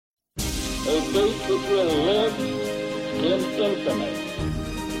a fate which will live in infamy.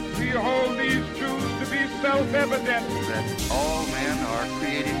 We hold these truths to be self-evident. That all men are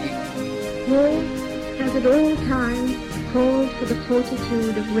created equal. War has at all times called for the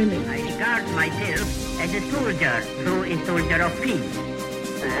fortitude of women. I regard myself as a soldier, though a soldier of peace.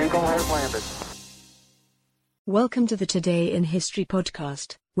 The Eagle has landed. Welcome to the Today in History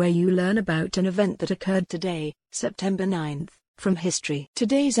podcast, where you learn about an event that occurred today, September 9th, from history.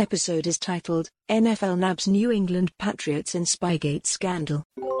 Today's episode is titled, NFL Nabs New England Patriots in Spygate Scandal.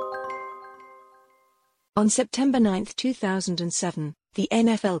 On September 9, 2007, the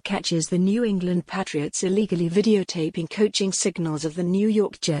NFL catches the New England Patriots illegally videotaping coaching signals of the New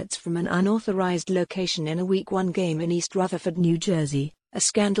York Jets from an unauthorized location in a Week 1 game in East Rutherford, New Jersey, a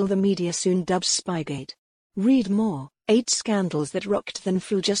scandal the media soon dubs Spygate. Read more. 8 scandals that rocked then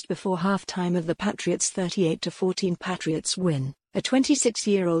flew just before halftime of the Patriots' 38-14 Patriots win. A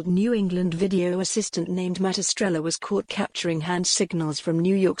 26-year-old New England video assistant named Matt Estrella was caught capturing hand signals from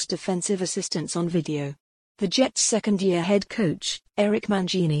New York's defensive assistants on video. The Jets' second-year head coach, Eric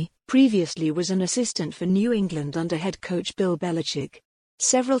Mangini, previously was an assistant for New England under head coach Bill Belichick.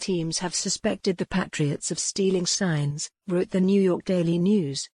 Several teams have suspected the Patriots of stealing signs, wrote the New York Daily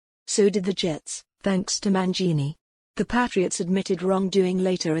News. So did the Jets, thanks to Mangini. The Patriots admitted wrongdoing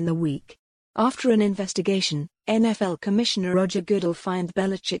later in the week. After an investigation, NFL Commissioner Roger Goodell fined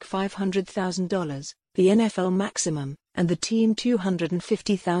Belichick $500,000, the NFL maximum, and the team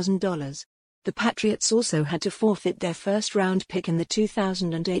 $250,000. The Patriots also had to forfeit their first-round pick in the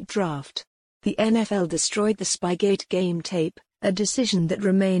 2008 draft. The NFL destroyed the Spygate game tape, a decision that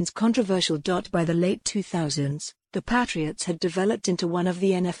remains controversial. By the late 2000s, the Patriots had developed into one of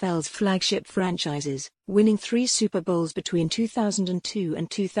the NFL's flagship franchises, winning 3 Super Bowls between 2002 and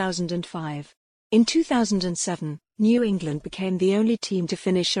 2005. In 2007, New England became the only team to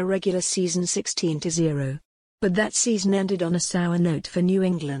finish a regular season 16-0. But that season ended on a sour note for New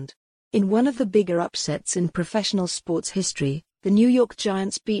England. In one of the bigger upsets in professional sports history, the New York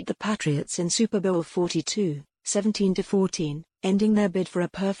Giants beat the Patriots in Super Bowl 42, 17-14, ending their bid for a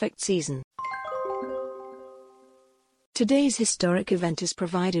perfect season. Today's historic event is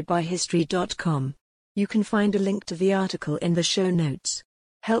provided by History.com. You can find a link to the article in the show notes.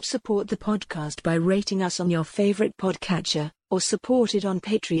 Help support the podcast by rating us on your favorite podcatcher, or support it on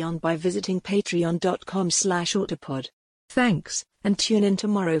Patreon by visiting patreon.com/autopod. Thanks, and tune in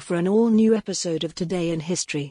tomorrow for an all-new episode of Today in History.